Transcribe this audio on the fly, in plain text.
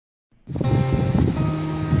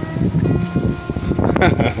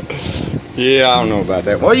Yeah, I don't know about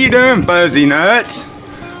that. What are you doing, Fuzzy Nuts?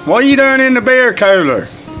 What are you doing in the beer cooler?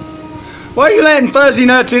 What are you letting Fuzzy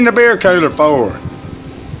Nuts in the beer cooler for?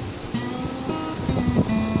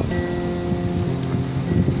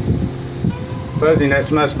 Fuzzy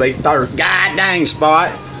Nuts must be thirsty. God dang,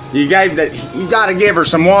 Spot. You gotta give her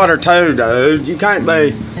some water too, dude. You can't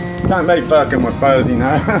be fucking with Fuzzy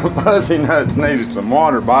Nuts. Fuzzy Nuts needed some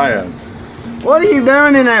water bad. What are you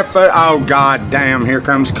doing in there, oh god damn, here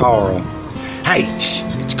comes Carl. Hey, shh,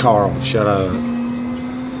 it's Carl, shut up.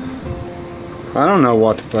 I don't know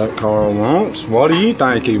what the fuck Carl wants. What do you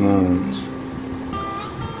think he wants?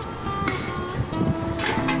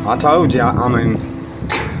 I told you, I mean,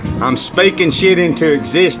 I'm speaking shit into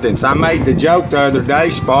existence. I made the joke the other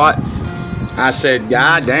day, Spot. I said,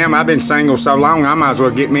 God damn, I've been single so long, I might as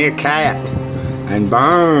well get me a cat. And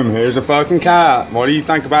boom, here's a fucking cat. What do you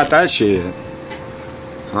think about that shit?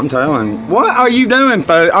 I'm telling you. What are you doing,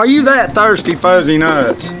 are you that thirsty, Fuzzy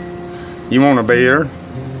Nuts? You want a beer?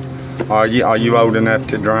 Are you old enough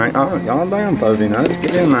to drink? Oh, y'all damn, Fuzzy Nuts,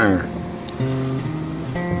 get in there.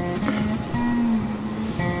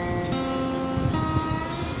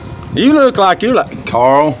 You look like you're like,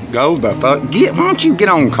 Carl, go the fuck, why don't you get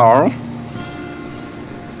on, Carl?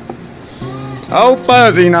 Oh,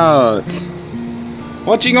 Fuzzy Nuts.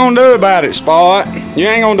 What you gonna do about it, Spot? You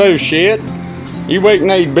ain't gonna do shit. You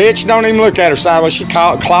weak-kneed bitch, don't even look at her sideways. She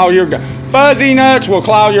claw your, Fuzzy Nuts will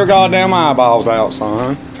claw your goddamn eyeballs out,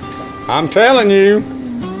 son. I'm telling you.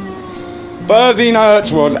 Fuzzy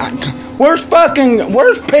Nuts will, where's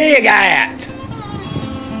Pig at?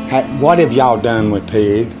 Hey, what have y'all done with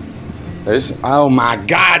Pig? Oh my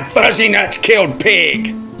God, Fuzzy Nuts killed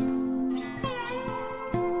Pig.